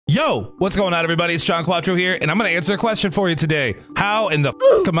Yo, what's going on, everybody? It's John Quattro here, and I'm going to answer a question for you today. How in the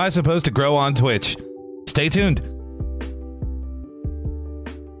f am I supposed to grow on Twitch? Stay tuned.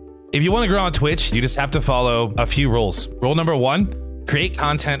 If you want to grow on Twitch, you just have to follow a few rules. Rule number one, create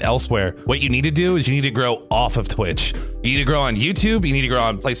content elsewhere. What you need to do is you need to grow off of Twitch. You need to grow on YouTube. You need to grow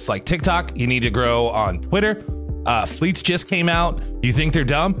on places like TikTok. You need to grow on Twitter. Fleets just came out. You think they're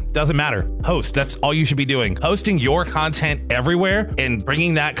dumb? Doesn't matter. Host. That's all you should be doing. Hosting your content everywhere and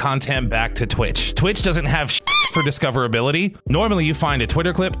bringing that content back to Twitch. Twitch doesn't have for discoverability. Normally you find a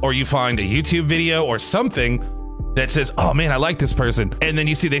Twitter clip or you find a YouTube video or something that says, oh man, I like this person. And then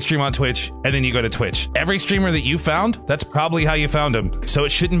you see they stream on Twitch and then you go to Twitch. Every streamer that you found, that's probably how you found them. So it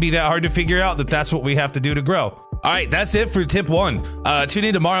shouldn't be that hard to figure out that that's what we have to do to grow. All right, that's it for tip one. Tune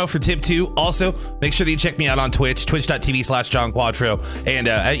in tomorrow for tip two. Also, make sure that you check me out on Twitch, twitch.tv/John Quattro, and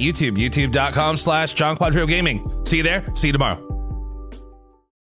at YouTube, youtube.com/John Quattro Gaming. See you there. See you tomorrow.